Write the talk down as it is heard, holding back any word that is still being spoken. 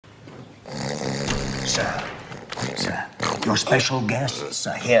Sir, your special guests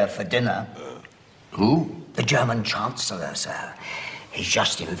are here for dinner. Who? The German Chancellor, sir. He's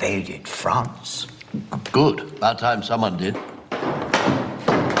just invaded France. Good. About time someone did.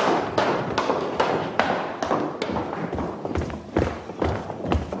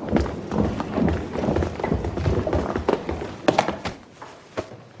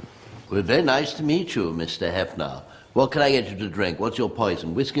 Well, very nice to meet you, Mr. Hefner. What can I get you to drink? What's your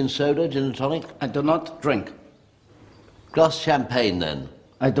poison? Whiskey and soda, gin and tonic? I do not drink. Glass of champagne, then.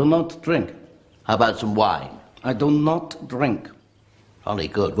 I do not drink. How about some wine? I do not drink. Jolly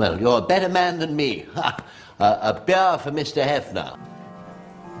good. Well, you're a better man than me. A beer for Mr. Hefner.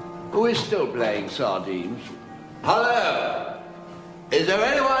 Who is still playing sardines? Hello? Is there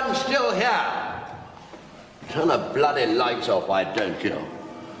anyone still here? Turn the bloody lights off, why don't you?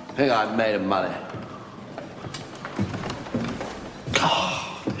 Think I've made of money.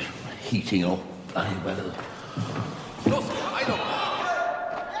 Oh, heating up. Bloody weather. Where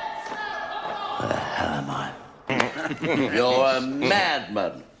the hell am I? You're a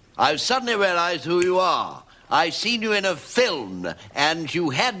madman. I've suddenly realized who you are. I've seen you in a film, and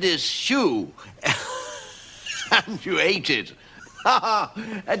you had this shoe. And you ate it.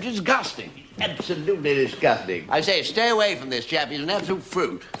 Disgusting. Absolutely disgusting. I say, stay away from this chap. He's an absolute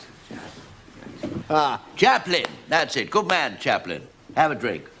fruit. Chaplain. That's it. Good man, Chaplain. Have a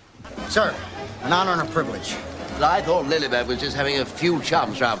drink. Sir, an honor and a privilege. I thought Lilibet was just having a few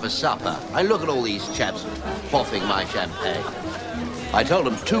chums round for supper. I look at all these chaps quaffing my champagne. I told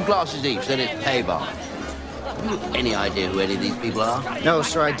them 2 glasses each, then it's pay bar. Have you any idea who any of these people are? No,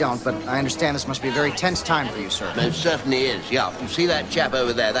 sir, I don't, but I understand this must be a very tense time for you, sir. Most certainly is, yeah. You see that chap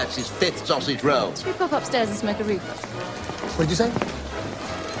over there? That's his 5th sausage roll. Should we pop upstairs and smoke a reefer? What did you say?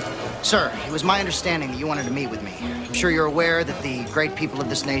 Sir, it was my understanding that you wanted to meet with me. I'm sure you're aware that the great people of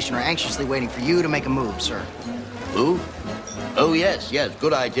this nation are anxiously waiting for you to make a move, sir. Move? Oh, yes,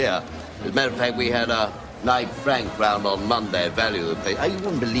 good idea. As a matter of fact, we had a Knight Frank round on Monday, value of the place. You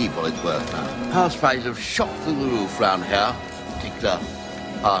wouldn't believe what it's worth now. House prices have shot through the roof round here, particular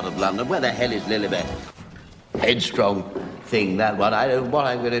part of London. Where the hell is Lilibet? Headstrong thing, that one. I don't know what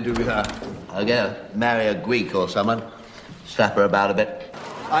I'm going to do with her. I'll go marry a Greek or someone, slap her about a bit.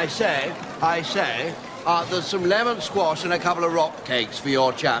 I say, there's some lemon squash and a couple of rock cakes for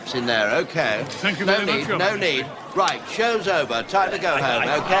your chaps in there, okay? Thank you very much. No need. Right, show's over. Time to go home,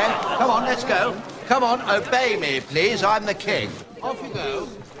 okay? Come on, let's go. Come on, obey me, please. I'm the king. Off you go.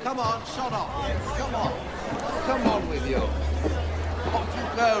 Come on, sod off. Come on. Come on with you. Off you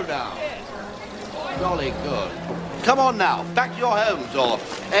go now. Jolly good. Come on now, back to your homes or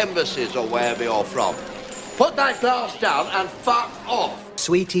embassies or wherever you're from. Put that glass down and fuck off.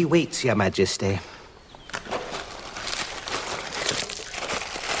 Sweetie waits, Your Majesty.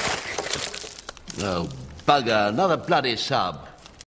 Oh, bugger, another bloody sub.